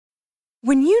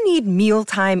When you need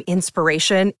mealtime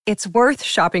inspiration, it's worth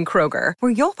shopping Kroger,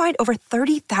 where you'll find over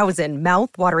 30,000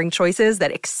 mouth-watering choices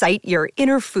that excite your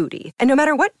inner foodie. And no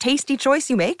matter what tasty choice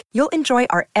you make, you'll enjoy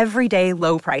our everyday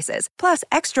low prices, plus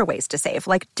extra ways to save,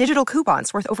 like digital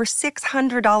coupons worth over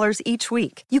 $600 each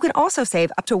week. You can also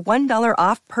save up to $1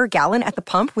 off per gallon at the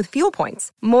pump with fuel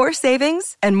points. More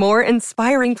savings and more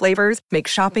inspiring flavors make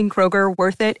shopping Kroger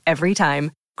worth it every time.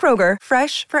 Kroger,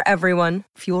 fresh for everyone.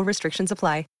 Fuel restrictions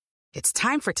apply. It's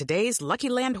time for today's Lucky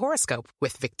Land horoscope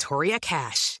with Victoria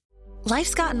Cash.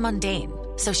 Life's gotten mundane,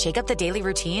 so shake up the daily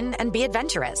routine and be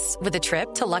adventurous with a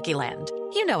trip to Lucky Land.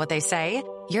 You know what they say,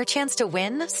 your chance to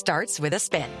win starts with a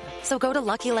spin. So go to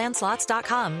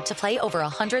LuckyLandSlots.com to play over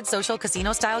 100 social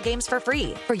casino-style games for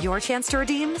free for your chance to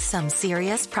redeem some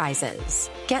serious prizes.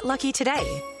 Get lucky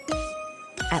today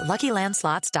at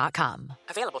LuckyLandSlots.com.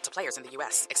 Available to players in the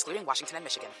U.S., excluding Washington and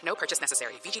Michigan. No purchase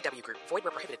necessary. VGW Group. Void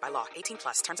where prohibited by law.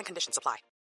 18+. Terms and conditions apply.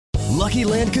 Lucky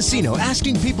Land Casino,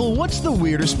 asking people, what's the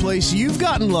weirdest place you've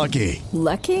gotten lucky?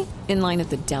 Lucky? In line at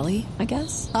the deli, I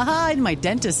guess? Aha, in my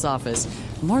dentist's office.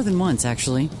 More than once,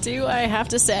 actually. Do I have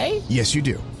to say? Yes, you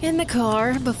do. In the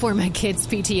car before my kids'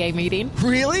 PTA meeting.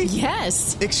 Really?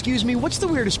 Yes. Excuse me, what's the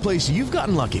weirdest place you've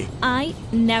gotten lucky? I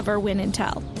never win and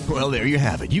tell. Well, there you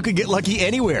have it. You can get lucky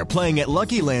anywhere, playing at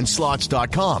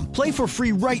LuckyLandSlots.com. Play for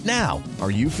free right now. Are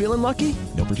you feeling lucky?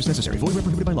 No purchase necessary. Void where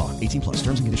prohibited by law. 18+.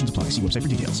 Terms and conditions apply. See website for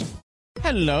details.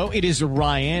 Hello, it is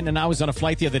Ryan, and I was on a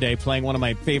flight the other day playing one of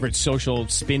my favorite social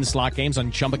spin slot games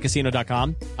on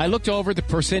ChumbaCasino.com. I looked over at the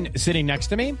person sitting next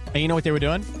to me, and you know what they were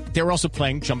doing? They were also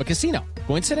playing Chumba Casino.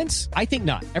 Coincidence? I think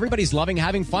not. Everybody's loving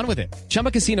having fun with it.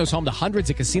 Chumba Casino is home to hundreds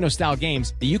of casino-style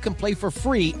games that you can play for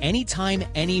free anytime,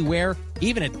 anywhere,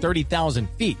 even at 30,000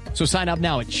 feet. So sign up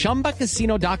now at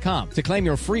ChumbaCasino.com to claim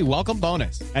your free welcome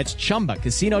bonus. That's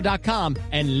ChumbaCasino.com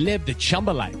and live the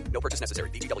Chumba life. No purchase necessary.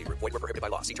 VGW Group. Void where prohibited by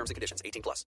law. See terms and conditions.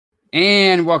 18+.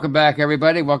 And welcome back,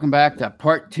 everybody. Welcome back to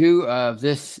part 2 of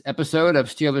this episode of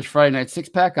Steelers Friday Night Six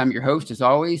Pack. I'm your host, as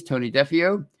always, Tony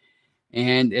Defio.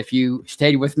 And if you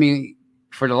stayed with me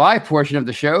for the live portion of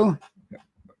the show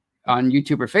on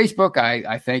YouTube or Facebook,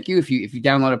 I thank you. If you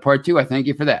downloaded part 2, I thank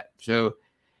you for that. So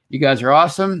you guys are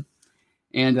awesome.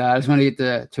 And I just want to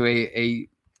get to a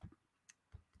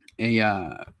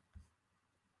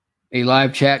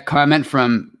live chat comment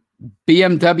from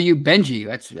BMW Benji.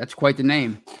 That's quite the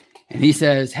name. And he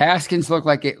says, Haskins looks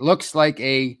like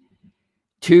a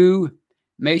 2.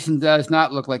 Mason does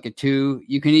not look like a 2.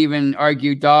 You can even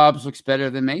argue Dobbs looks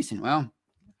better than Mason. Well,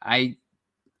 I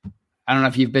don't know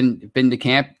if you've been to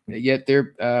camp yet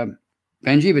there,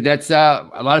 Benji, but that's a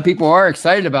lot of people are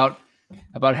excited about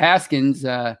Haskins.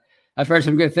 I've heard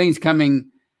some good things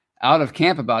coming out of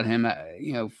camp about him.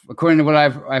 According to what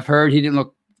I've heard, he didn't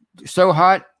look so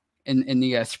hot in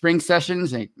the spring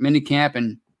sessions, like mini camp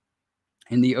and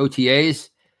in the OTAs.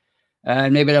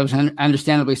 And maybe that was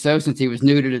understandably so, since he was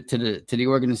new to the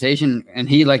organization, and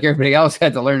he, like everybody else,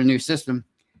 had to learn a new system.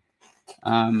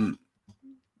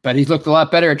 But he's looked a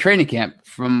lot better at training camp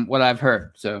from what I've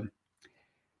heard. So,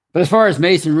 but as far as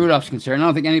Mason Rudolph's concerned, I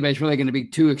don't think anybody's really going to be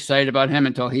too excited about him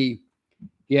until he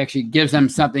actually gives them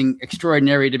something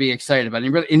extraordinary to be excited about.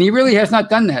 And he really has not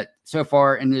done that so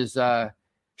far in his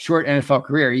short NFL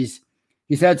career. He's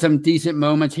had some decent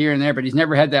moments here and there, but he's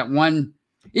never had that one.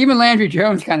 Even Landry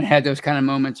Jones kind of had those kind of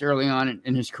moments early on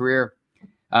in his career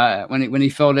when he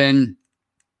filled in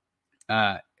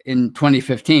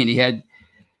 2015. He had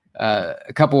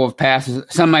a couple of passes.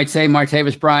 Some might say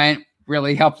Martavis Bryant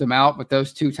really helped him out with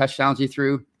those 2 touchdowns he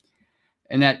threw,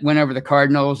 and that went over the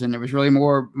Cardinals. And it was really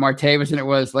more Martavis than it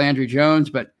was Landry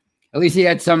Jones, but at least he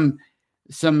had some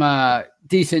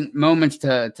decent moments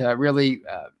to really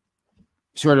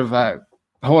sort of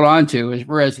hold on to,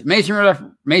 whereas Mason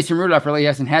Rudolph really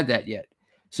hasn't had that yet.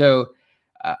 So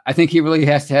I think he really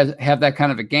has to have that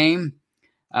kind of a game.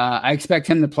 I expect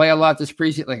him to play a lot this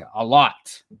preseason, like a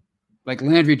lot, like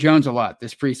Landry Jones a lot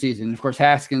this preseason. Of course,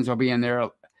 Haskins will be in there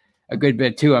a good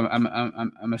bit too.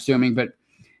 I'm assuming, but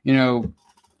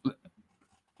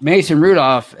Mason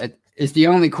Rudolph is the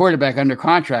only quarterback under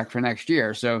contract for next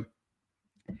year, so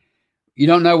you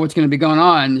don't know what's going to be going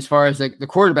on as far as the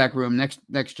quarterback room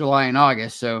next July and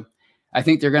August. So I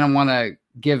think they're going to want to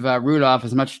give Rudolph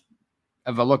as much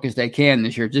of a look as they can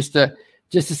this year, just to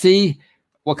see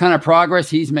what kind of progress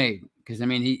he's made. Because, I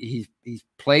mean, he's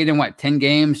played in 10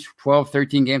 games, 12,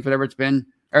 13 games, whatever it's been.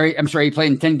 Or I'm sorry, he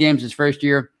played in 10 games his first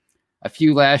year, a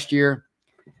few last year.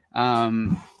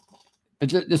 But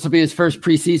this will be his first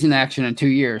preseason action in 2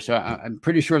 years. So I'm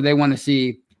pretty sure they want to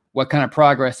see what kind of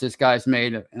progress this guy's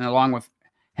made, and along with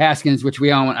Haskins, which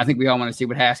I think we all want to see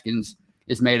what Haskins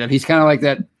is made of. He's kind of like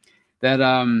that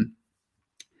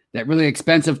that really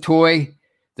expensive toy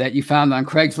that you found on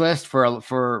Craigslist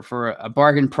for a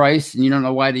bargain price, and you don't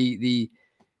know why the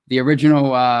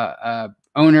original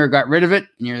owner got rid of it,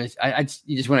 and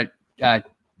you just want to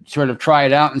sort of try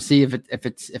it out and see if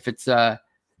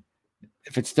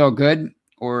it's still good,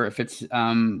 or if it's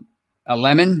a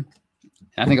lemon.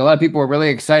 I think a lot of people are really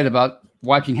excited about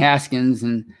watching Haskins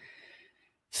and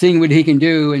seeing what he can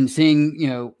do, and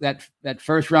seeing that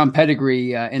first round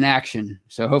pedigree in action.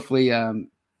 So hopefully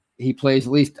he plays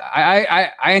at least.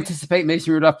 I anticipate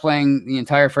Mason Rudolph playing the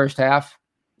entire first half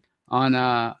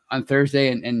on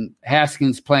Thursday, and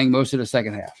Haskins playing most of the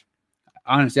second half.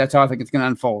 Honestly, that's how I think it's going to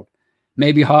unfold.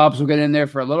 Maybe Hobbs will get in there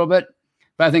for a little bit,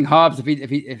 but I think Hobbs,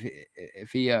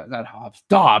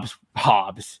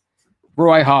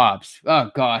 Roy Hobbs.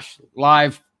 Oh gosh,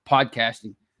 live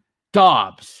podcasting.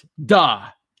 Dobbs.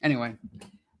 Anyway,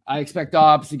 I expect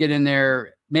Dobbs to get in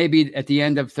there maybe at the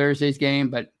end of Thursday's game,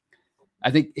 but I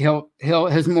think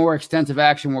his more extensive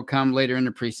action will come later in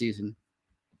the preseason.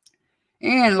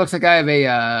 And it looks like I have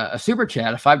a super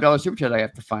chat, a $5 super chat I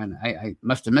have to find. I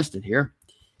must have missed it here.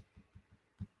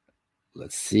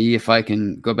 Let's see if I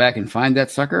can go back and find that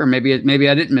sucker. Or maybe I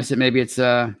didn't miss it. Maybe it's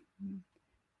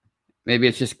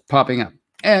just popping up.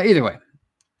 Either way.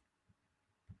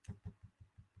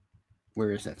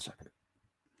 Where is that sucker?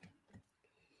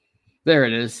 There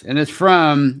it is. And it's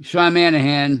from Sean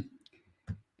Manahan.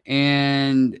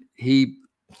 And he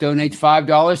donates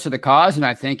 $5 to the cause. And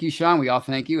I thank you, Sean. We all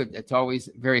thank you. It's always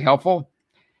very helpful.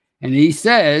 And he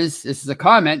says, this is a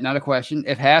comment, not a question.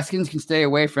 If Haskins can stay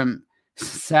away from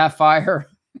Sapphire,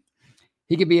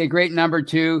 he could be a great number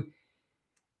 2.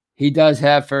 He does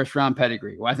have first round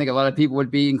pedigree. Well, I think a lot of people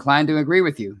would be inclined to agree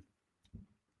with you.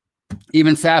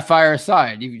 Even Sapphire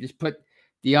aside, you just put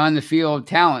the on the field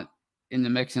talent in the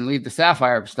mix and leave the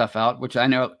Sapphire stuff out, which I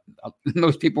know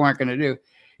most people aren't going to do.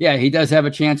 Yeah, he does have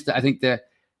a chance to, I think, to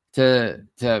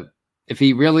if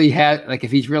he really had, like,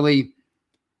 if he's really,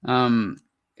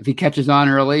 if he catches on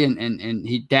early and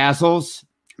he dazzles,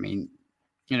 I mean,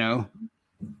 the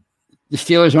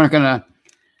Steelers aren't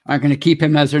going to keep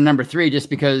him as their number 3 just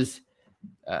because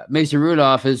Mason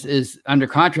Rudolph is under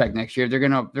contract next year. They're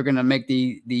gonna make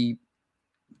the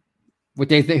who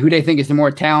they think is the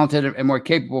more talented and more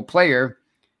capable player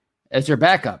as their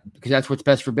backup, because that's what's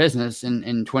best for business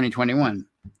in 2021.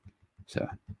 So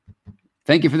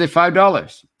thank you for the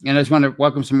 $5. And I just want to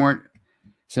welcome some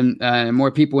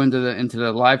more people into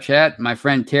the live chat. My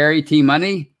friend Terry T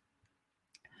Money.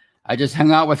 I just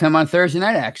hung out with him on Thursday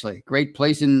night, actually. Great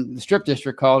place in the Strip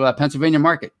District called Pennsylvania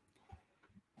Market.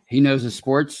 He knows the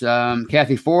sports.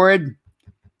 Kathy Ford,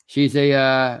 she's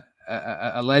a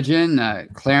legend.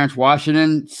 Clarence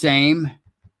Washington, same.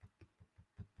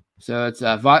 So it's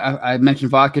I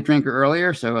mentioned Vodka Drinker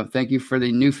earlier, so thank you for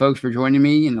the new folks for joining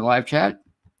me in the live chat.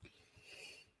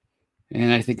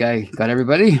 And I think I got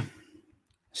everybody.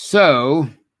 So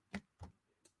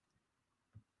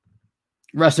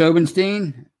Russ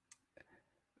Obenstein,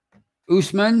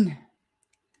 Usman,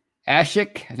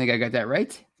 Ashik, I think I got that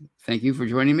right. Thank you for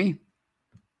joining me.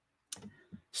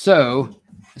 So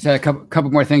I said a couple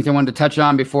more things I wanted to touch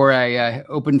on before I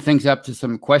open things up to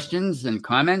some questions and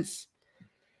comments.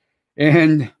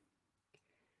 And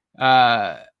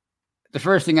the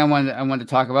first thing I wanted to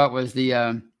talk about was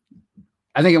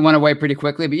I think it went away pretty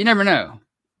quickly, but you never know.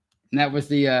 And that was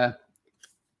the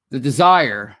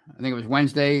desire. I think it was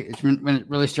Wednesday. It's when it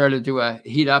really started to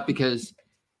heat up, because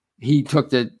he took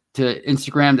to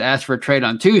Instagram to ask for a trade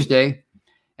on Tuesday.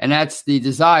 And that's the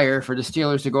desire for the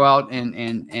Steelers to go out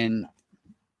and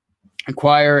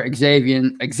acquire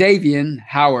Xavier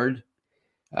Howard,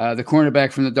 the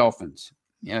cornerback from the Dolphins.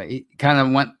 He kind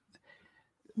of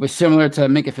was similar to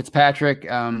Minkah Fitzpatrick,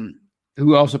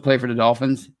 who also played for the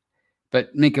Dolphins,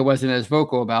 but Minkah wasn't as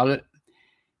vocal about it,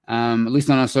 at least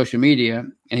not on social media.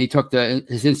 And he took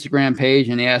his Instagram page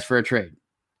and he asked for a trade.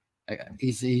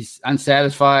 He's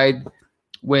unsatisfied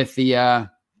with the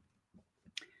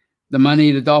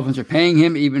money the Dolphins are paying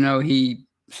him, even though he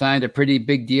signed a pretty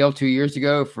big deal 2 years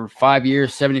ago for 5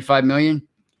 years, $75 million.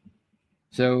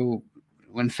 So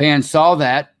when fans saw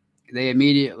that, they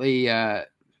immediately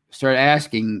started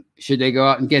asking, should they go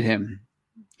out and get him?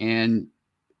 And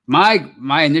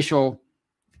my initial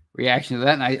reaction to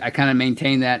that, and I kind of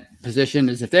maintain that position,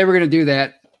 is if they were going to do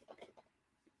that,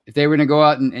 if they were going to go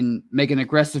out and make an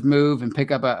aggressive move and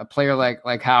pick up a player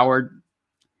like Howard,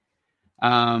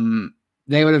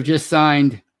 they would have just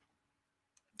signed.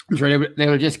 I'm sure they would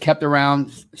have just kept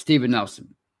around Steven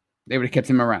Nelson. They would have kept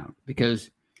him around because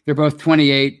they're both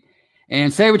 28.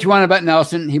 And say what you want about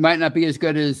Nelson, he might not be as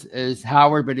good as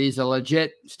Howard, but he's a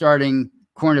legit starting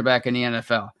cornerback in the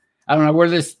NFL. I don't know where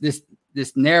this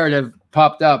this narrative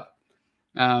popped up.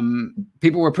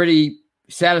 People were pretty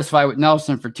satisfied with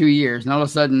Nelson for 2 years, and all of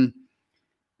a sudden,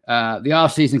 the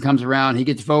offseason comes around. He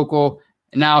gets vocal,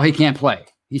 and now he can't play.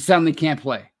 He suddenly can't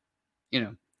play,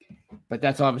 But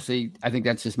that's obviously, I think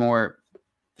that's just more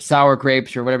sour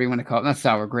grapes or whatever you want to call it. Not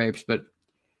sour grapes, but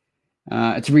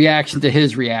it's a reaction to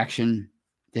his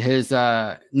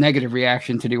negative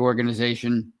reaction to the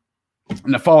organization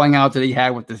and the falling out that he had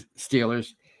with the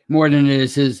Steelers, more than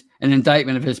it is an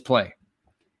indictment of his play,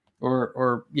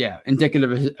 or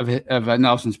indicative of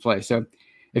Nelson's play. So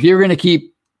if you're going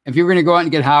to go out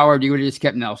and get Howard, you would have just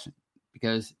kept Nelson,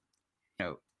 because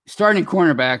starting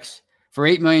cornerbacks for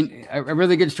 $8 million, a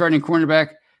really good starting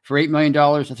cornerback for $8 million,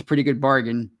 that's a pretty good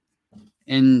bargain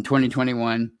in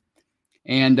 2021.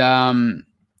 And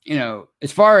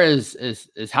as far as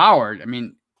Howard, I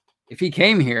mean, if he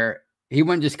came here, he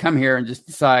wouldn't just come here and just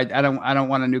decide, I don't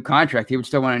want a new contract. He would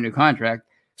still want a new contract.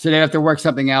 So they have to work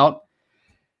something out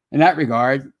in that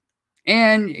regard.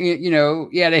 And,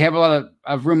 they have a lot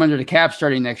of room under the cap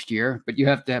starting next year, but you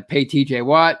have to pay TJ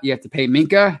Watt. You have to pay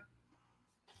Minka,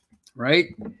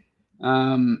 right?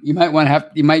 You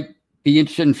might be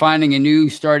interested in finding a new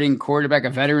starting quarterback, a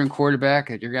veteran quarterback.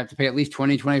 You're going to have to pay at least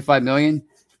 $20-25 million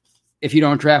if you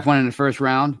don't draft one in the first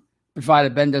round,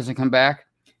 provided Ben doesn't come back.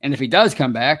 And if he does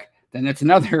come back, then that's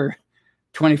another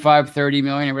 $25-30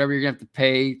 million or whatever you're going to have to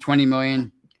pay, $20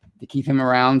 million to keep him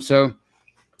around. So,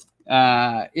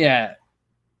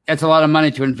 that's a lot of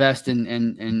money to invest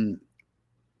in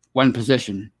one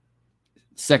position,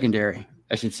 secondary,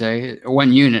 I should say, or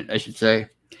one unit, I should say.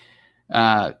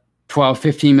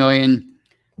 $12-15 million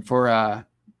for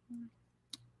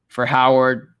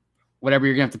Howard, whatever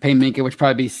you're gonna have to pay Minka, which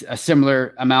probably be a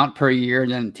similar amount per year.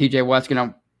 And then TJ Watt's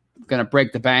gonna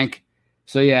break the bank.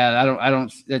 So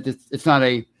it's not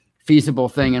a feasible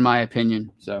thing in my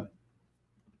opinion. So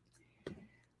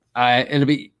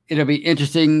it'll be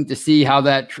interesting to see how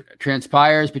that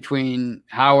transpires between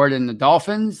Howard and the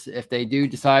Dolphins if they do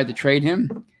decide to trade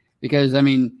him, because I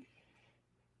mean,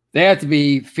 they have to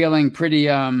be feeling pretty.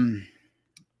 They have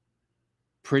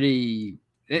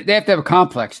to have a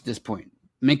complex at this point.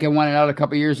 Minka wanted out a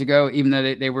couple years ago, even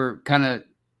though they were kind of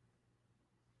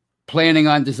planning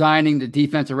on designing the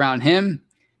defense around him.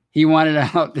 He wanted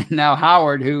out. Now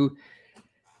Howard, who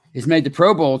has made the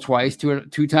Pro Bowl twice,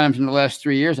 two times in the last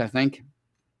 3 years, I think,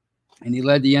 and he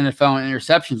led the NFL in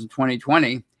interceptions in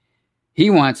 2020. He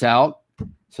wants out.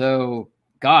 So,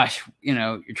 gosh,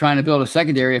 you're trying to build a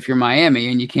secondary if you're Miami,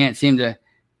 and you can't seem to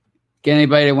get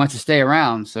anybody that wants to stay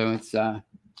around. So it's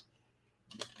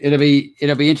it'll be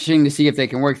interesting to see if they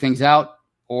can work things out,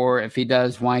 or if he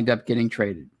does wind up getting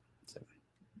traded. So.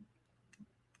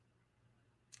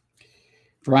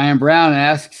 Brian Brown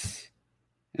asks,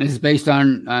 and this is based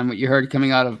on what you heard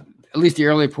coming out of at least the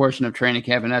early portion of training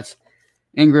camp, and that's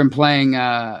Ingram playing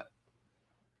outside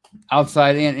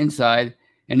and inside.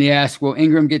 And he asked, will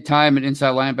Ingram get time at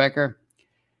inside linebacker?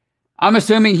 I'm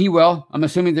assuming he will. I'm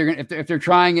assuming they're going to, if they're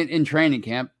trying it in training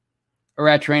camp or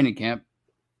at training camp,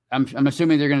 I'm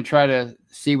assuming they're going to try to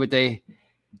see what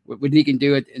he can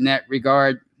do in that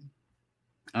regard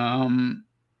in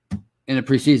a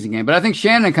preseason game. But I think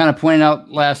Shannon kind of pointed out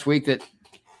last week that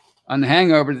on the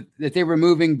hangover that they were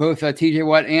moving both TJ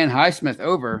Watt and Highsmith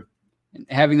over and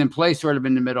having them play sort of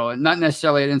in the middle and not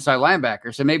necessarily at inside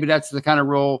linebacker. So maybe that's the kind of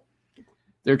role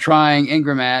they're trying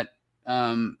Ingram at.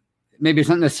 Maybe it's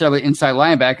not necessarily inside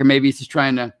linebacker. Maybe he's just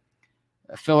trying to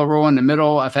fill a role in the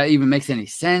middle, if that even makes any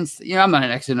sense. I'm not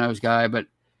an X and O's guy, but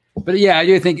yeah, I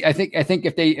do think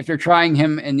if they're trying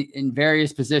him in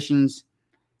various positions,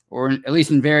 or at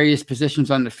least in various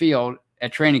positions on the field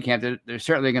at training camp, they're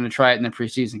certainly going to try it in the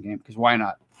preseason game, because why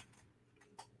not?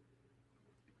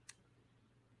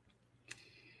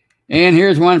 And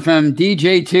here's one from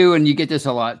DJ2, and you get this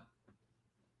a lot.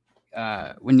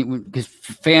 Because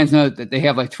fans know that they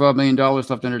have like $12 million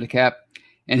left under the cap,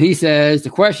 and he says the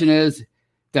question is,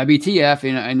 WTF?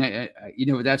 And you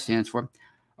know what that stands for.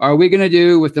 Are we going to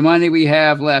do with the money we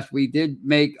have left? We did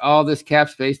make all this cap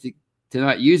space to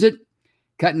not use it.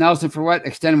 Cut Nelson for what?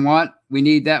 Extend Watt. We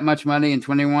need that much money in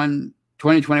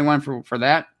 2021 for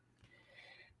that.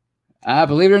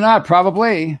 Believe it or not,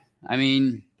 probably. I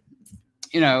mean,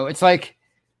 it's like,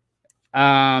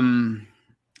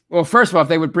 well, first of all, if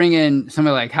they would bring in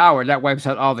somebody like Howard, that wipes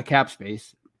out all the cap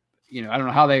space. I don't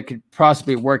know how they could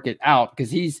possibly work it out,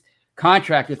 because he's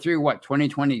contracted through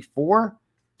 2024.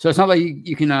 So it's not like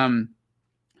you can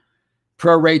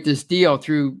prorate this deal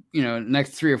through the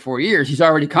next 3 or 4 years. He's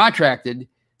already contracted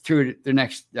through the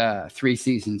next 3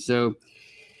 seasons. So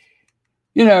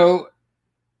the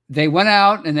they went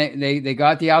out and they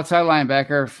got the outside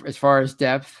linebacker as far as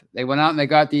depth. They went out and they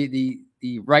got the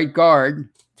right guard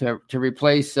to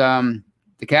replace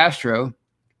DeCastro.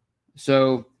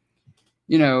 So,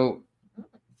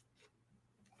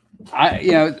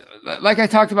 like I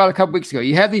talked about a couple weeks ago,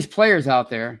 you have these players out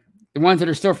there, the ones that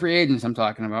are still free agents I'm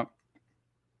talking about.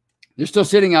 They're still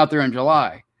sitting out there in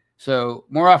July. So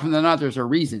more often than not, there's a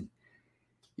reason.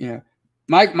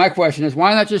 My question is,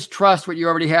 why not just trust what you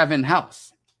already have in-house?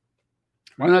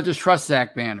 Why not just trust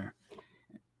Zach Banner?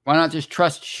 Why not just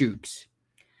trust Shooks?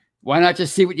 Why not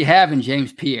just see what you have in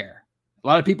James Pierre? A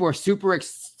lot of people are super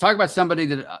talk about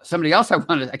somebody else I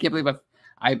can't believe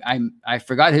I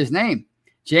forgot his name.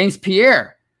 James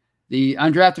Pierre, the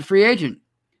undrafted free agent,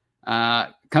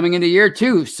 coming into year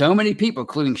 2. So many people,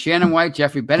 including Shannon White,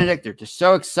 Jeffrey Benedict, they're just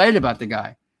so excited about the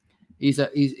guy.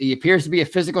 He appears to be a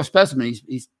physical specimen.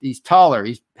 He's taller.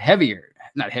 He's heavier,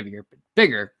 not heavier, but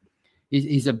bigger.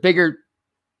 He's a bigger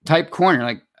type corner,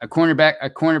 like a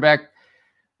cornerback,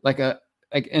 like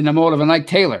in the mold of a Mike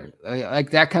Taylor, like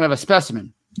that kind of a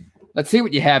specimen. Let's see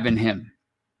what you have in him.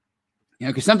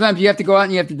 Because sometimes you have to go out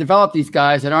and you have to develop these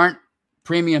guys that aren't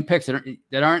premium picks,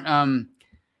 that aren't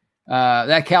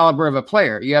that caliber of a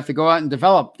player. You have to go out and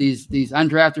develop these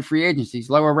undrafted free agents, these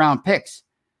lower round picks.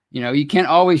 You can't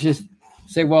always just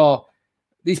say, well,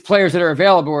 these players that are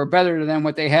available are better than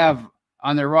what they have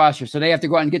on their roster, so they have to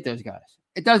go out and get those guys.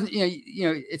 It doesn't,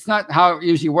 it's not how it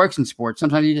usually works in sports.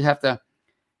 Sometimes you just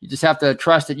have to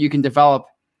trust that you can develop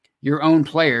your own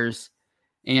players.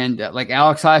 And like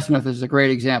Alex Highsmith is a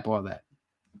great example of that.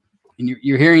 And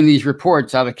you're hearing these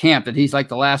reports out of camp that he's like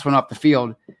the last one off the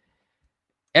field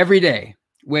every day,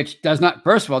 which does not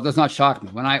shock me.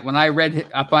 When I read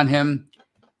up on him,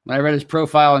 when I read his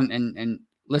profile and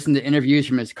listened to interviews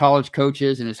from his college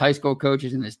coaches and his high school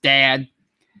coaches and his dad,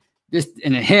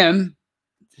 and him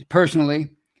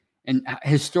personally, and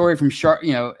his story from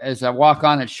as a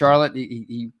walk-on at Charlotte,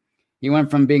 he went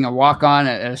from being a walk-on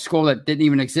at a school that didn't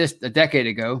even exist a decade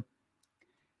ago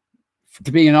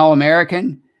to being an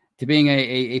All-American, to being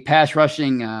a pass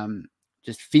rushing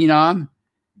just phenom.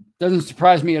 Doesn't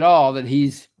surprise me at all that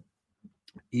he's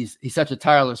such a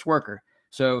tireless worker.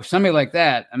 So somebody like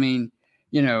that, I mean,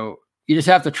 you just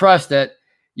have to trust that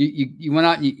you went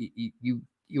out and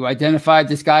you identified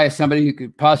this guy as somebody who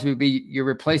could possibly be your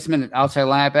replacement at outside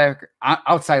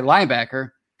linebacker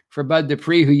for Bud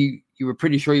Dupree, who you were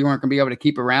pretty sure you weren't going to be able to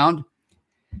keep around.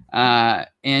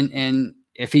 And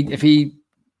if he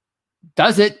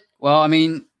does it, well, I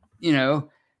mean,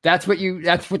 that's what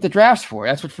the draft's for.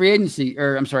 That's what free agency,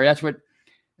 that's what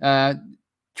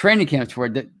training camp's for.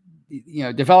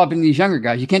 Developing these younger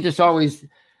guys. You can't just always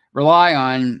rely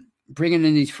on bringing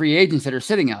in these free agents that are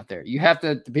sitting out there. You have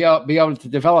to be able to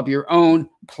develop your own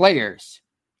players.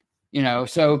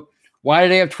 So why do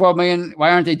they have $12 million?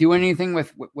 Why aren't they doing anything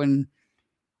when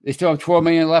they still have $12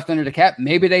 million left under the cap?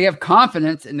 Maybe they have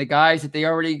confidence in the guys that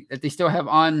they still have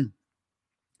on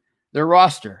their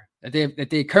roster, that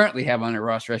they currently have on their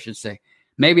roster, I should say.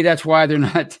 Maybe that's why they're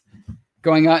not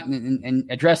going out and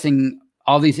addressing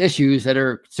all these issues that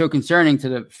are so concerning to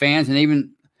the fans, and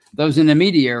even those in the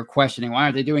media are questioning, why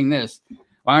aren't they doing this?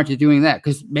 Why aren't they doing that?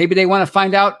 Because maybe they want to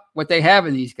find out what they have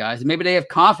in these guys. And maybe they have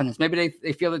confidence. Maybe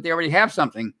they feel that they already have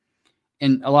something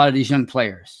in a lot of these young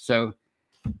players. So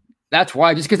that's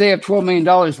why, just because they have $12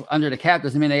 million under the cap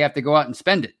doesn't mean they have to go out and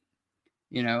spend it.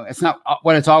 It's not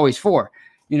what it's always for.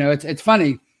 It's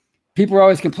funny. People are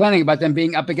always complaining about them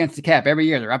being up against the cap every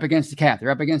year. They're up against the cap.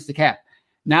 They're up against the cap.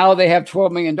 Now they have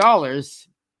 $12 million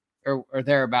or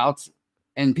thereabouts,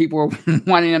 and people are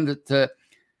wanting them to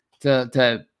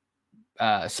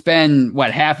spend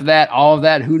half of that, all of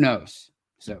that, who knows?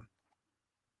 So,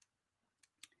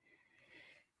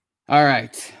 all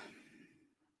right.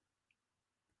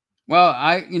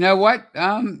 Well, you know what,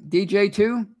 DJ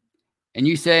too, and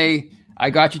you say,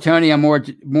 I got you, Tony. I'm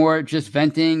more just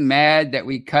venting, mad that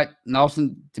we cut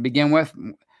Nelson to begin with.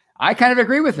 I kind of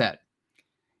agree with that.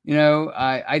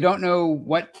 I don't know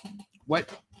what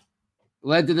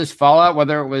led to this fallout,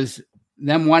 whether it was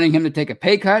them wanting him to take a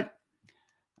pay cut,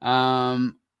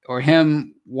 or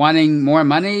him wanting more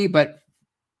money. But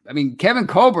I mean, Kevin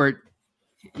Colbert,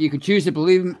 you could choose to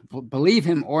believe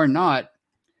him or not.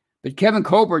 But Kevin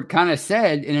Colbert kind of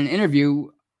said in an interview,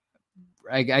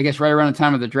 I guess right around the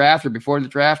time of the draft or before the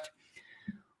draft,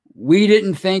 we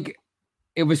didn't think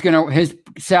his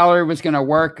salary was going to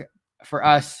work for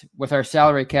us with our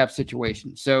salary cap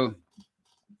situation. So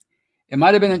it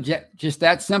might have been just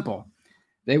that simple.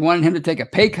 They wanted him to take a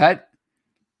pay cut,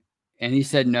 and he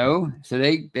said no. So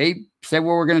they said,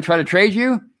 well, we're going to try to trade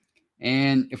you.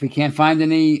 And if we can't find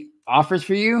any offers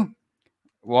for you,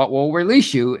 we'll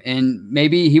release you. And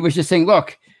maybe he was just saying,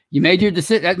 look, you made your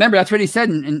decision. Remember, that's what he said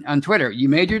on Twitter. You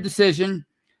made your decision.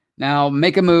 Now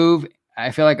make a move.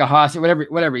 I feel like a hostage,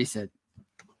 whatever he said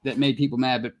that made people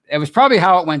mad. But it was probably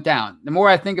how it went down. The more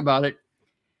I think about it,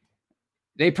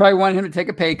 they probably wanted him to take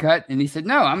a pay cut. And he said,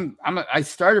 no, I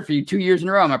started for you 2 years in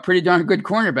a row. I'm a pretty darn good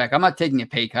cornerback. I'm not taking a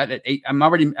pay cut at I'm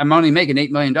only making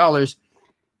 $8 million.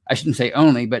 I shouldn't say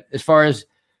only, but as far as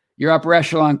your upper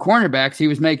echelon cornerbacks, he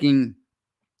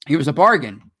was a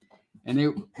bargain. And they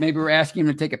maybe were asking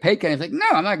him to take a pay cut. He's like, no,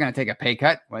 I'm not going to take a pay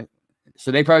cut.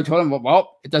 So they probably told him,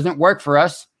 well, it doesn't work for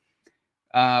us.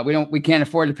 We can't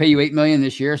afford to pay you $8 million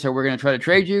this year. So we're going to try to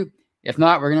trade you. If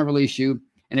not, we're going to release you.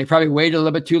 And they probably waited a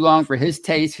little bit too long for his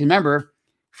taste. Remember,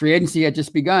 free agency had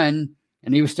just begun,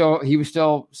 and he was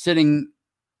still sitting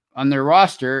on their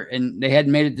roster, and they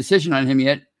hadn't made a decision on him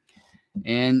yet.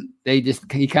 And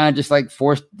he kind of just like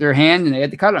forced their hand, and they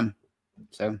had to cut him.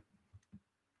 So.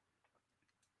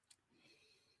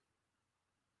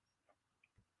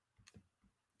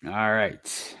 All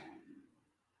right.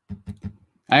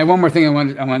 I have one more thing I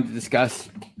wanted to discuss,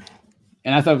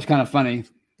 and I thought it was kind of funny,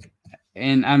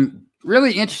 and I'm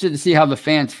really interested to see how the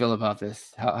fans feel about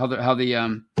this, how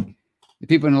the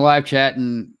people in the live chat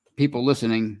and people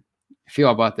listening feel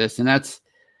about this. And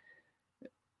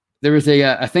there was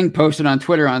a thing posted on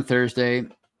Twitter on Thursday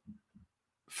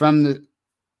from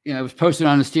it was posted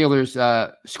on the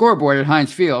Steelers scoreboard at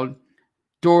Heinz Field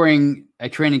during a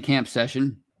training camp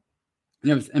session.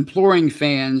 And it was imploring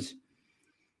fans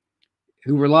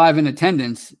who were live in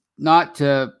attendance not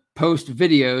to post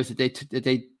videos that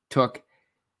they took,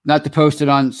 not to post it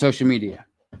on social media.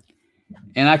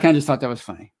 And I kind of just thought that was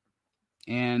funny.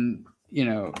 And,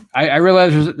 I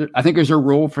realize I think there's a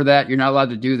rule for that. You're not allowed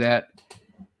to do that.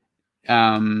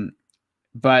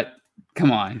 But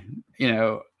come on,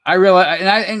 I realize,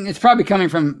 and it's probably coming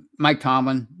from Mike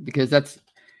Tomlin, because that's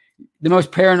the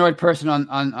most paranoid person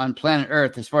on planet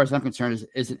Earth, as far as I'm concerned,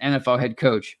 is an NFL head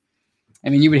coach. I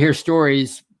mean, you would hear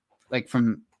stories like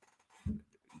from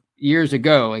years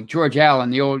ago, like George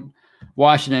Allen, the old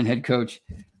Washington head coach,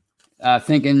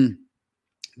 thinking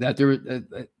that there was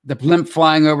the blimp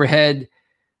flying overhead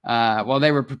while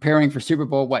they were preparing for Super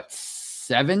Bowl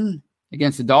 7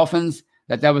 against the Dolphins,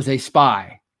 that was a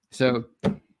spy. So,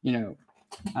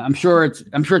 I'm sure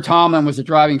Tomlin was the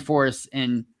driving force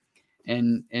in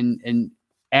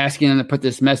asking them to put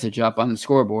this message up on the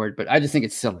scoreboard. But I just think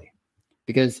it's silly,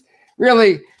 because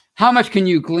really, how much can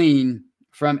you glean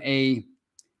from a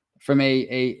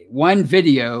one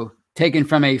video taken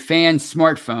from a fan's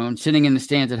smartphone sitting in the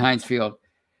stands at Heinz Field?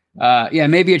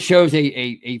 Maybe it shows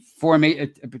a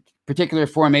particular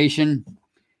formation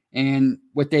and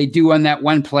what they do on that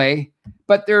one play,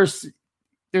 but there's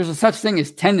a such thing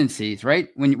as tendencies, right?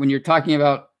 When you're talking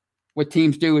about what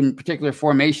teams do in particular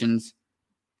formations,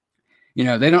 they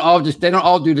don't all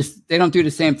do this. They don't do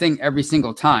the same thing every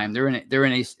single time. They're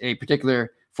in a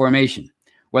particular formation,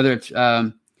 whether it's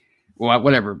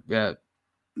whatever,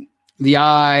 the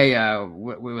eye,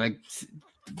 like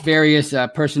various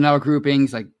personnel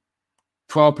groupings, like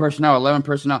 12 personnel, 11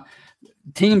 personnel.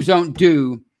 Teams don't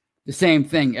do the same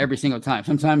thing every single time.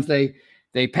 Sometimes they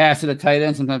pass it a tight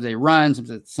end. Sometimes they run.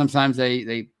 Sometimes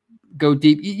they go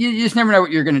deep. You just never know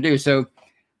what you're going to do. So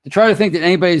to try to think that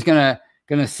anybody's going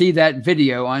to see that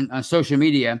video on social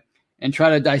media and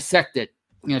try to dissect it,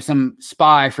 some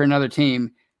spy for another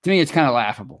team, to me, it's kind of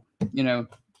laughable.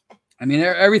 I mean,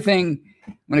 everything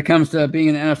when it comes to being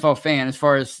an NFL fan, as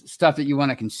far as stuff that you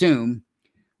want to consume,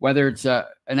 whether it's an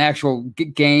actual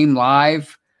game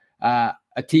live,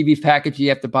 a TV package you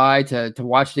have to buy to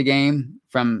watch the game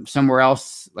from somewhere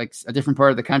else, like a different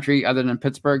part of the country other than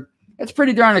Pittsburgh, it's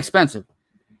pretty darn expensive.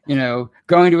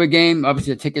 Going to a game,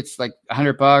 obviously the ticket's like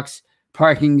 $100.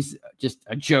 Parking's just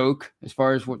a joke as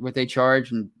far as what they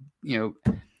charge, and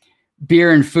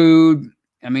beer and food.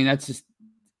 I mean, that's just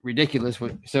ridiculous.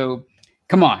 So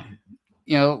come on,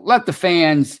 let the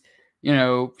fans,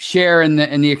 share in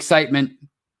the excitement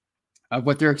of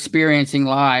what they're experiencing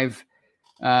live,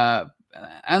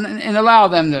 and allow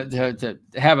them to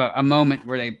have a moment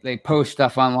where they post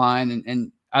stuff online,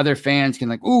 and other fans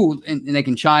can and they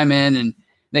can chime in and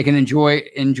they can enjoy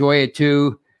it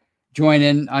too, join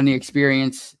in on the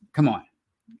experience. Come on,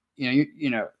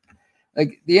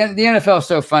 like the NFL is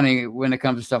so funny when it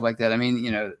comes to stuff like that. I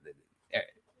mean,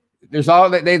 there's all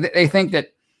they think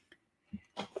that,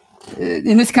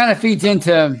 and this kind of feeds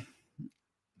into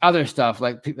other stuff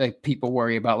like people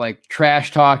worry about, like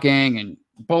trash talking and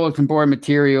bulletin board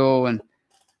material and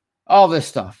all this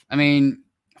stuff. I mean,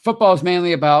 football is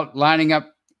mainly about lining up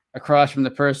across from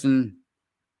the person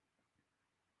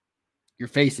you're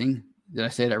facing. Did I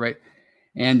say that right?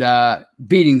 and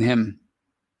beating him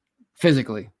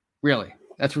physically. Really,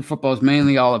 that's what football is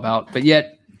mainly all about. But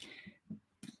yet,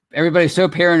 everybody's so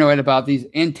paranoid about these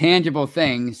intangible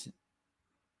things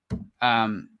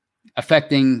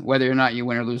affecting whether or not you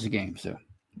win or lose a game. So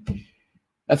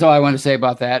that's all I want to say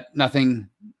about that. Nothing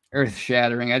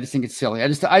earth-shattering. I just think it's silly.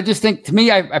 I just think, to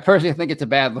me, I personally think it's a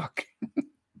bad look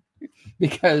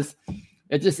because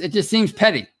it just seems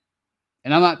petty.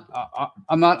 And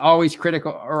I'm not always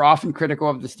critical or often critical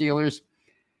of the Steelers,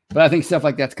 but I think stuff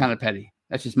like that's kind of petty.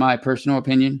 That's just my personal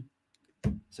opinion.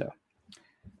 So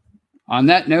on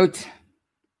that note,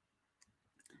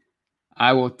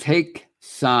 I will take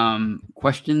some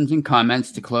questions and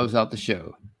comments to close out the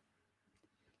show.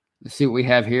 Let's see what we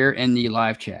have here in the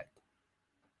live chat.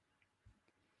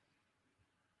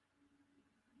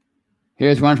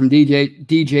 Here's one from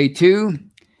DJ2.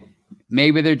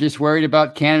 Maybe they're just worried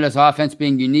about Canada's offense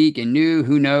being unique and new.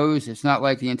 Who knows? It's not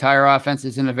like the entire offense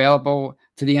isn't available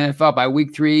to the NFL by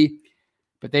week 3,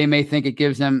 but they may think it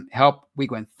gives them help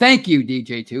week 1. Thank you,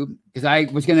 DJ2, because I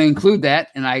was going to include that,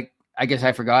 and I guess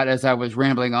I forgot as I was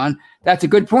rambling on. That's a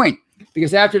good point,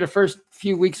 because after the first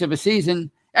few weeks of a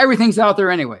season, everything's out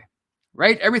there anyway,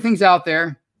 right? Everything's out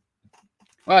there.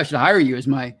 Well, I should hire you as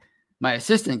my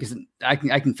assistant because I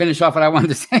can finish off what I wanted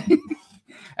to say.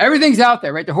 Everything's out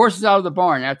there, right? The horse is out of the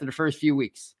barn after the first few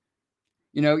weeks.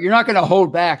 You know, you're not going to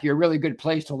hold back your really good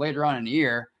plays till later on in the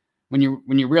year when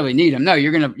you really need them. No,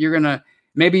 you're gonna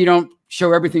maybe you don't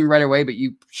show everything right away, but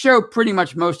you show pretty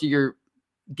much most of your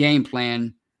game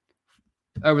plan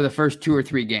over the first 2 or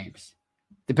 3 games,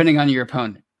 depending on your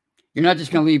opponent. You're not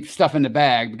just going to leave stuff in the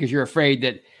bag because you're afraid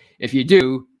that if you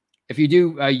do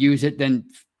use it, then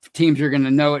teams are going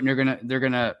to know it and they're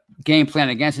going to game plan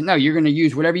against it. No, you're going to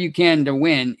use whatever you can to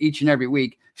win each and every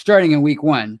week, starting in week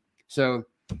 1. So,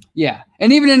 yeah.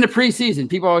 And even in the preseason,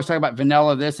 people always talk about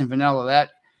vanilla this and vanilla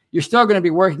that. You're still going to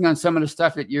be working on some of the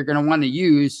stuff that you're going to want to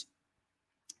use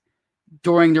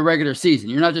during the regular season.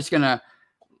 You're not just going to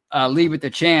leave it to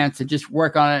chance and just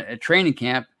work on it at training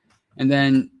camp and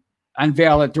then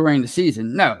unveil it during the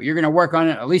season. No, you're going to work on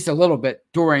it at least a little bit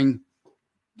during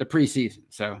the preseason.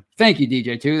 So thank you,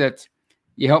 DJ2.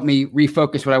 You helped me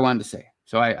refocus what I wanted to say.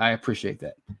 So I appreciate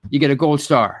that. You get a gold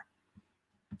star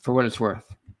for what it's worth.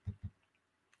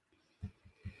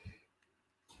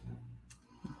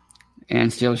 And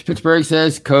Steelers Pittsburgh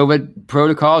says COVID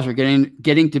protocols are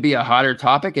getting to be a hotter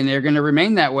topic, and they're going to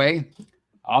remain that way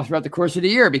all throughout the course of the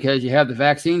year because you have the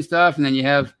vaccine stuff, and then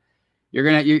there's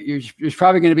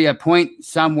probably going to be a point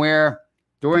somewhere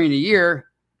during the year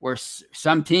where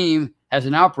some team has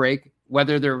an outbreak,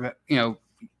 whether they're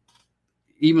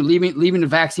even leaving the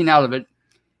vaccine out of it.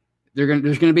 There's going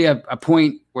to be a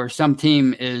point where some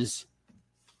team has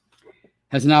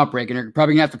an outbreak, and they're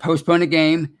probably going to have to postpone a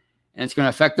game. And it's going to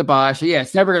affect the bye. So, yeah,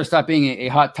 it's never going to stop being a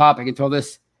hot topic until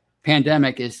this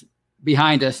pandemic is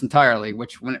behind us entirely,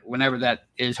 which whenever that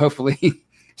is, hopefully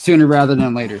sooner rather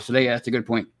than later. So, yeah, that's a good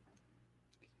point.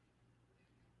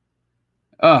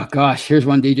 Oh, gosh, here's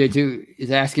one DJ2 is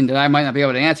asking that I might not be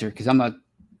able to answer because I'm not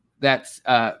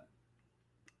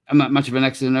much of an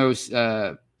X and O's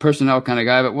personnel kind of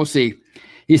guy, but we'll see.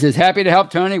 He says, happy to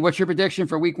help, Tony. What's your prediction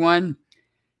for week 1?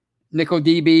 Nickel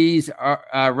DBs,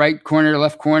 right corner,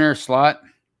 left corner, slot.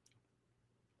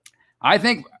 I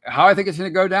think it's going to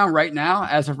go down right now,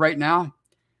 as of right now.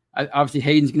 Obviously,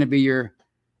 Hayden's going to be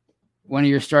one of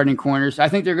your starting corners. I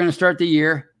think they're going to start the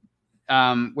year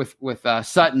with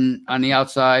Sutton on the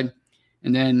outside.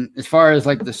 And then as far as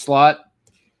like the slot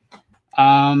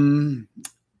and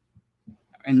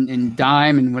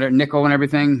dime and whatever, nickel and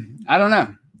everything, I don't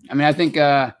know. I mean, I think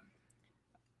as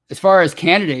far as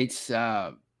candidates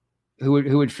who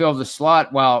would fill the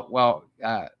slot while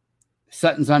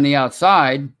Sutton's on the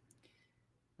outside.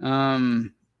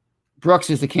 Brooks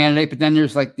is the candidate, but then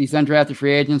there's like these undrafted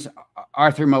free agents.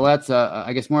 Arthur Millette's,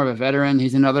 I guess, more of a veteran.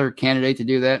 He's another candidate to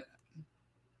do that.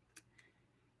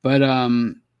 But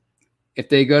if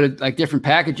they go to like different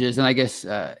packages, and I guess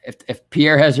if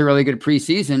Pierre has a really good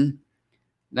preseason,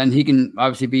 then he can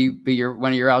obviously be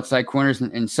one of your outside corners,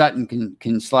 and Sutton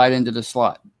can slide into the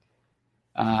slot.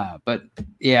 But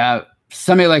yeah,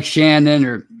 somebody like Shannon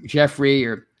or Jeffrey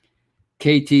or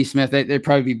KT Smith, they'd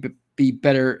probably be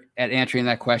better at answering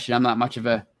that question. I'm not much of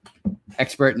a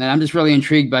expert in that. I'm just really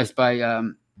intrigued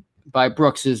by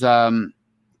Brooks's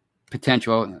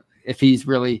potential if he's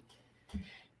really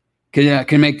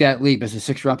can make that leap as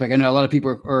a 6th round pick. I know a lot of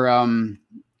people are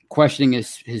questioning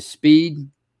his speed.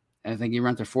 I think he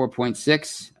runs a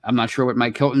 4.6. I'm not sure what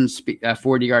Mike Hilton's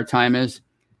 40-yard time is,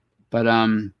 but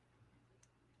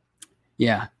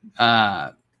yeah.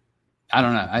 I I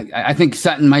don't know. I think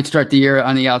Sutton might start the year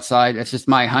on the outside. That's just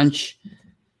my hunch.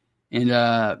 And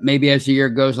maybe as the year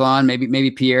goes on,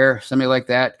 maybe Pierre, somebody like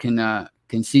that, can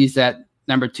seize that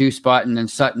number 2 spot, and then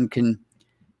Sutton can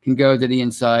go to the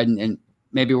inside and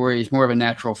maybe where he's more of a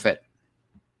natural fit.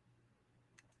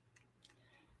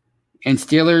 And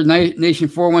Steeler Nation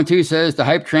 412 says the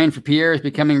hype train for Pierre is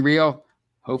becoming real.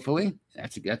 Hopefully,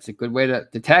 that's a good way to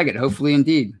tag it. Hopefully,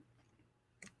 indeed.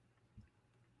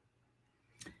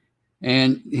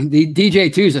 And the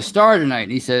DJ2 is a star tonight.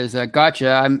 He says, gotcha.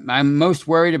 I'm most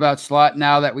worried about slot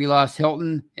now that we lost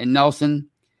Hilton and Nelson.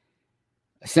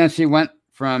 Essentially went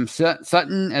from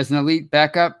Sutton as an elite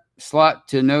backup slot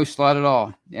to no slot at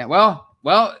all. Yeah,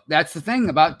 well, that's the thing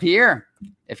about Pierre.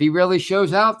 If he really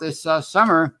shows out this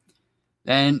summer,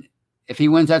 then if he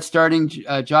wins that starting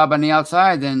job on the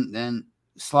outside, then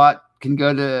slot can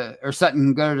go to, or Sutton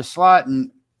can go to slot,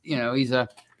 and he's a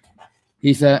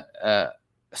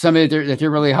somebody that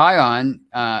they're really high on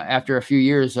after a few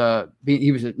years.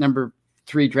 He was a number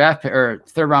 3 draft pick, or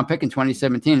 3rd round pick in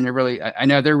 2017, and I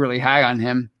know they're really high on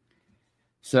him.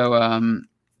 So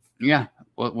yeah,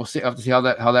 we'll see. I'll have to see how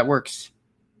that works.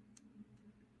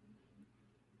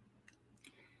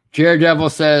 Jared Devil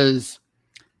says,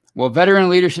 will veteran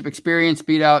leadership experience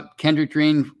beat out Kendrick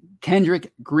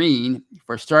Green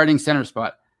for starting center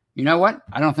spot? You know what?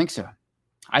 I don't think so.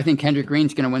 I think Kendrick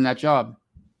Green's going to win that job.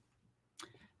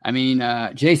 I mean,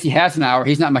 J.C. Hassenauer,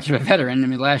 he's not much of a veteran. I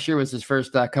mean, last year was his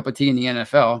first cup of tea in the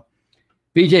NFL.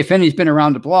 B.J. Finney's been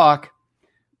around the block,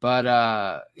 but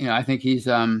I think he's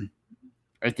I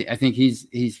think he's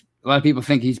a lot of people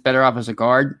think he's better off as a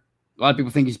guard. A lot of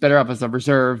people think he's better off as a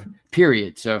reserve,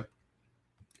 period. So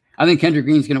I think Kendrick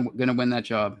Green's going to win that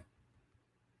job.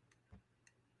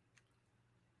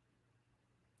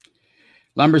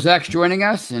 Lumberzak's joining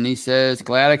us, and he says,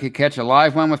 glad I could catch a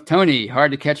live one with Tony.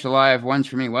 Hard to catch the live ones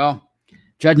for me. Well,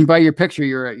 judging by your picture,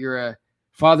 you're a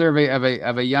father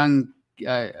of a young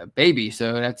baby,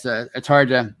 so it's hard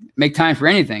to make time for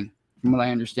anything, from what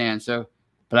I understand. So,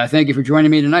 but I thank you for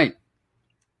joining me tonight.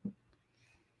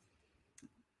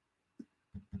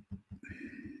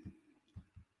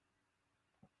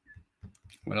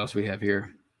 What else we have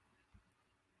here?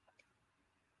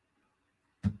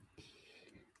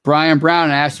 Brian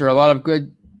Brown asked, there are a lot of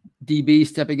good DBs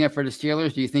stepping in for the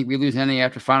Steelers. Do you think we lose any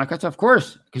after final cuts? Of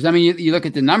course, because, I mean, you look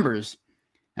at the numbers.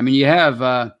 I mean, you have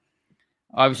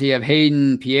obviously you have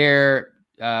Hayden, Pierre,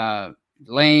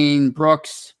 Lane,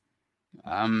 Brooks,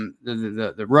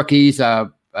 the rookies,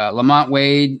 Lamont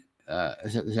Wade.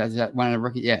 Is that one of the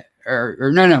rookies? Yeah.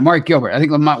 Or no, Mark Gilbert. I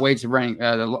think Lamont Wade's the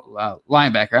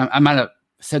linebacker. I might have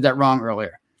said that wrong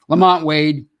earlier. Lamont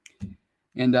Wade.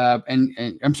 And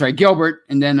I'm sorry, Gilbert,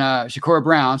 and then Shakur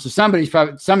Brown. So somebody's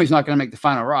not going to make the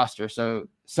final roster. So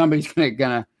somebody's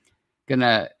gonna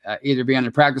either be on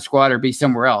the practice squad or be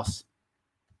somewhere else.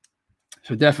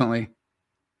 So definitely.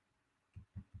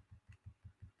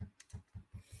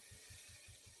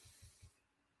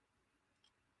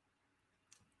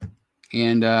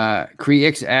 And Cree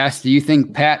X asked, do you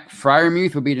think Pat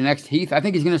Freiermuth will be the next Heath? I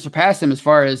think he's going to surpass him as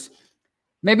far as,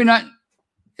 maybe not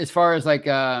as far as like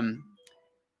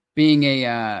being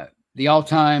the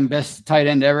all-time best tight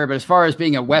end ever, but as far as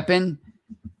being a weapon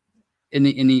in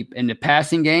the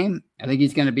passing game, I think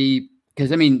he's going to be,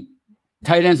 because I mean,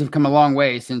 tight ends have come a long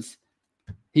way since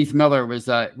Heath Miller was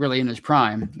really in his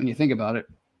prime. When you think about it,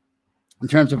 in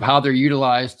terms of how they're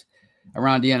utilized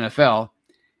around the NFL,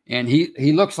 and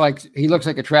he looks like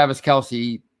a Travis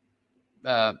Kelce,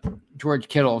 George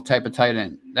Kittle type of tight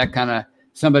end. That kind of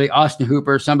somebody, Austin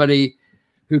Hooper, somebody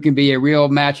who can be a real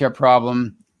matchup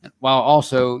problem, while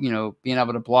also, being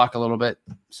able to block a little bit.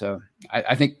 So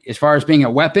I think as far as being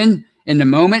a weapon in the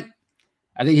moment,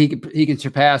 I think he can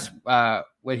surpass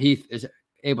what Heath is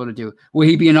able to do. Will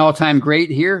he be an all-time great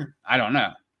here? I don't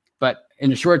know. But in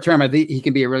the short term, I think he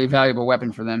can be a really valuable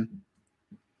weapon for them.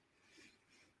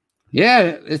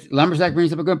 Yeah, Lumberzak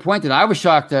brings up a good point that I was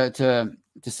shocked to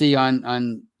see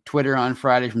on Twitter on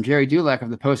Friday from Jerry Dulac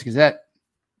of the Post-Gazette.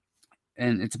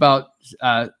 And it's about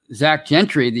Zach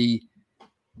Gentry, the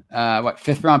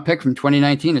 5th round pick from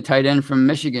 2019, a tight end from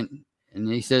Michigan. And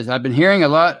he says, I've been hearing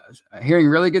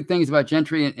really good things about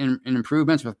Gentry and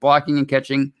improvements with blocking and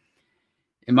catching.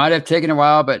 It might have taken a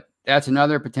while, but that's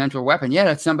another potential weapon. Yeah,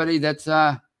 that's somebody that's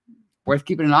worth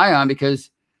keeping an eye on, because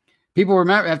people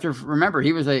remember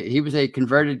he was a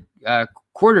converted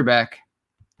quarterback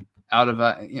out of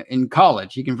in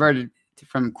college. He converted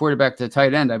from quarterback to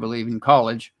tight end, I believe, in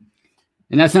college,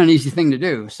 and that's not an easy thing to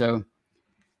do. So,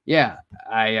 yeah,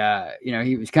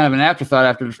 he was kind of an afterthought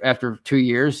after 2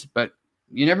 years, but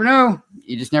you never know.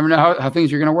 You just never know how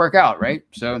things are going to work out, right?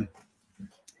 So,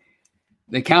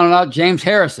 they counted out James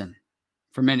Harrison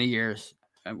for many years,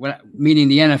 meaning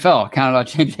the NFL counted out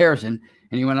James Harrison,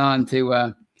 and he went on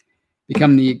to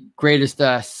become the greatest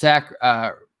sack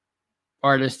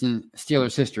artist in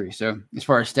Steelers history. So as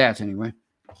far as stats, anyway.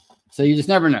 So you just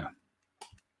never know.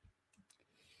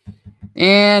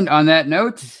 And on that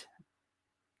note,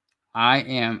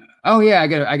 I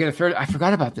got a third. I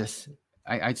forgot about this.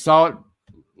 I saw it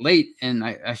late, and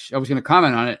I was going to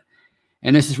comment on it.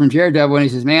 And this is from Jared Devil, and he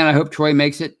says, "Man, I hope Troy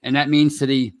makes it, and that means to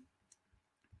the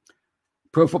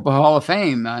Pro Football Hall of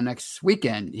Fame next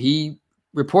weekend." He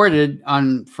reported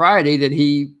on Friday that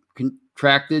he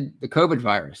contracted the COVID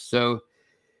virus. So,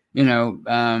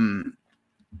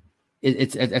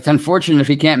 it's unfortunate if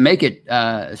he can't make it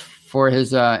for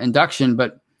his induction,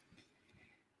 but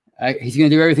he's going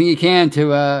to do everything he can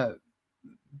to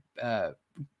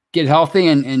get healthy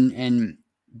and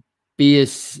be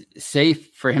as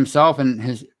safe for himself and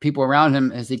his people around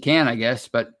him as he can, I guess.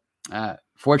 But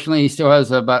fortunately, he still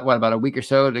has about a week or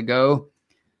so to go.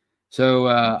 So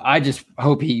I just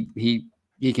hope he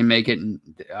can make it, and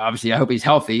obviously I hope he's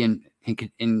healthy and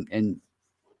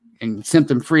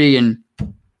symptom free and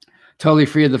totally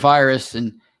free of the virus,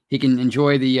 and he can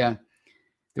enjoy the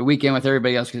weekend with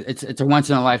everybody else, because it's a once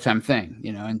in a lifetime thing,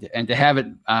 and to have it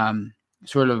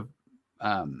sort of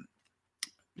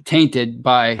tainted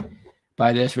by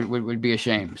this would be a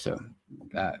shame. So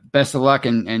best of luck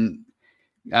and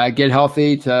get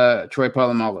healthy to Troy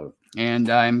Polamalu. And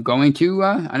I'm going to,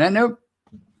 on that note,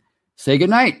 say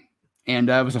goodnight. And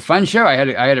it was a fun show. I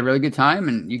had a really good time,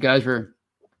 and you guys were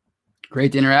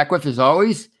great to interact with as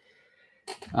always.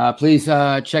 Please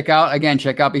check out Behind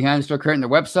the Steel Curtain, the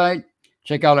website.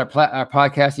 Check out our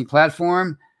podcasting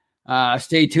platform.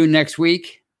 Stay tuned next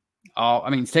week.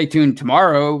 Stay tuned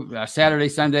tomorrow, Saturday,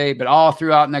 Sunday, but all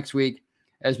throughout next week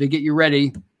as we get you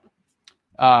ready,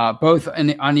 both on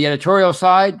the editorial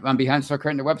side on Behind the Steel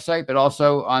Curtain, the website, but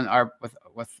also on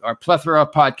with our plethora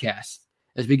of podcasts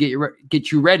as we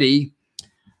get you ready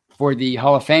for the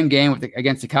Hall of Fame game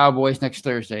against the Cowboys next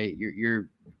Thursday. You're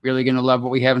really going to love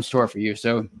what we have in store for you.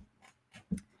 So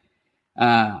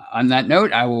on that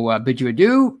note, I will bid you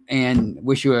adieu and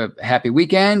wish you a happy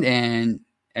weekend. And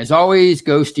as always,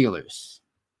 go Steelers.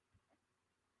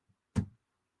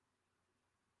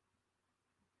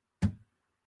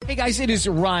 Hey guys, it is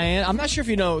Ryan. I'm not sure if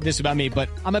you know this about me, but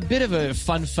I'm a bit of a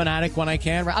fun fanatic when I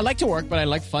can. I like to work, but I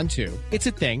like fun too. It's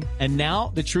a thing. And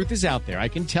now the truth is out there. I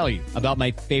can tell you about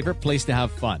my favorite place to have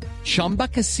fun. Chumba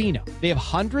Casino. They have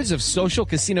hundreds of social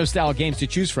casino style games to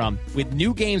choose from with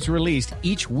new games released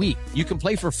each week. You can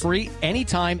play for free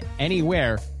anytime,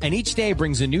 anywhere. And each day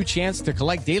brings a new chance to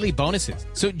collect daily bonuses.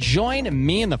 So join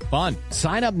me in the fun.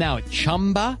 Sign up now at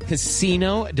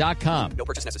ChumbaCasino.com. No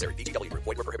purchase necessary. VGW Group.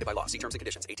 Void where prohibited by law. See terms and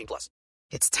conditions. 18+.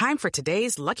 It's time for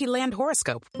today's Lucky Land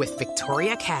horoscope with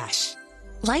Victoria Cash.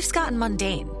 Life's gotten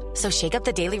mundane, so shake up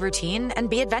the daily routine and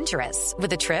be adventurous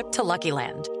with a trip to Lucky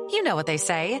Land. You know what they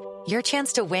say. Your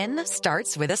chance to win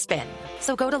starts with a spin.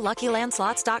 So go to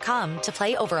LuckyLandSlots.com to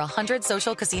play over 100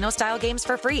 social casino-style games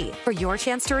for free for your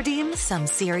chance to redeem some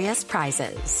serious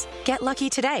prizes. Get lucky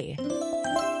today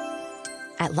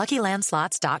at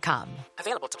LuckyLandSlots.com.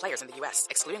 Available to players in the U.S.,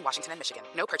 excluding Washington and Michigan.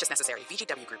 No purchase necessary.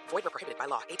 VGW Group. Void where prohibited by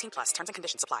law. 18+. Terms and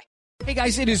conditions apply. Hey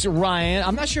guys, it is Ryan.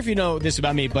 I'm not sure if you know this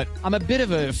about me, but I'm a bit of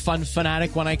a fun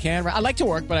fanatic when I can. I like to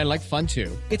work, but I like fun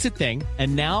too. It's a thing.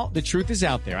 And now the truth is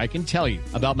out there. I can tell you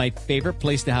about my favorite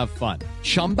place to have fun.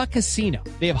 Chumba Casino.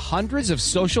 They have hundreds of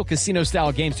social casino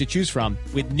style games to choose from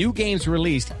with new games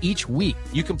released each week.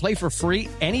 You can play for free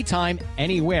anytime,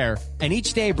 anywhere. And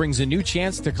each day brings a new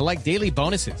chance to collect daily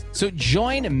bonuses. So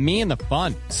join me in the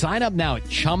fun. Sign up now at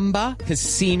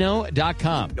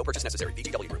ChumbaCasino.com. No purchase necessary.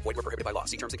 VGW Group. Void where prohibited by law.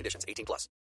 See terms and conditions. 18+.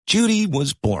 Judy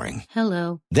was boring.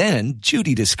 Hello. Then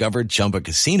Judy discovered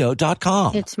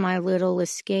ChumbaCasino.com. It's my little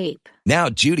escape. Now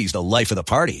Judy's the life of the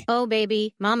party. Oh,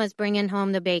 baby, mama's bringing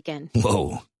home the bacon.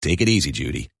 Whoa, take it easy,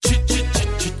 Judy.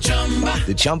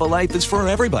 The Chumba life is for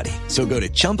everybody. So go to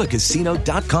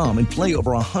ChumbaCasino.com and play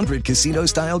over 100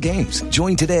 casino-style games.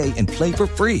 Join today and play for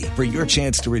free for your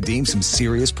chance to redeem some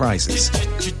serious prizes.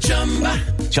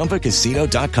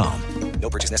 ChumbaCasino.com. No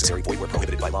purchase necessary. Void where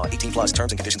prohibited by law. 18+.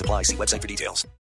 Terms and conditions apply. See website for details.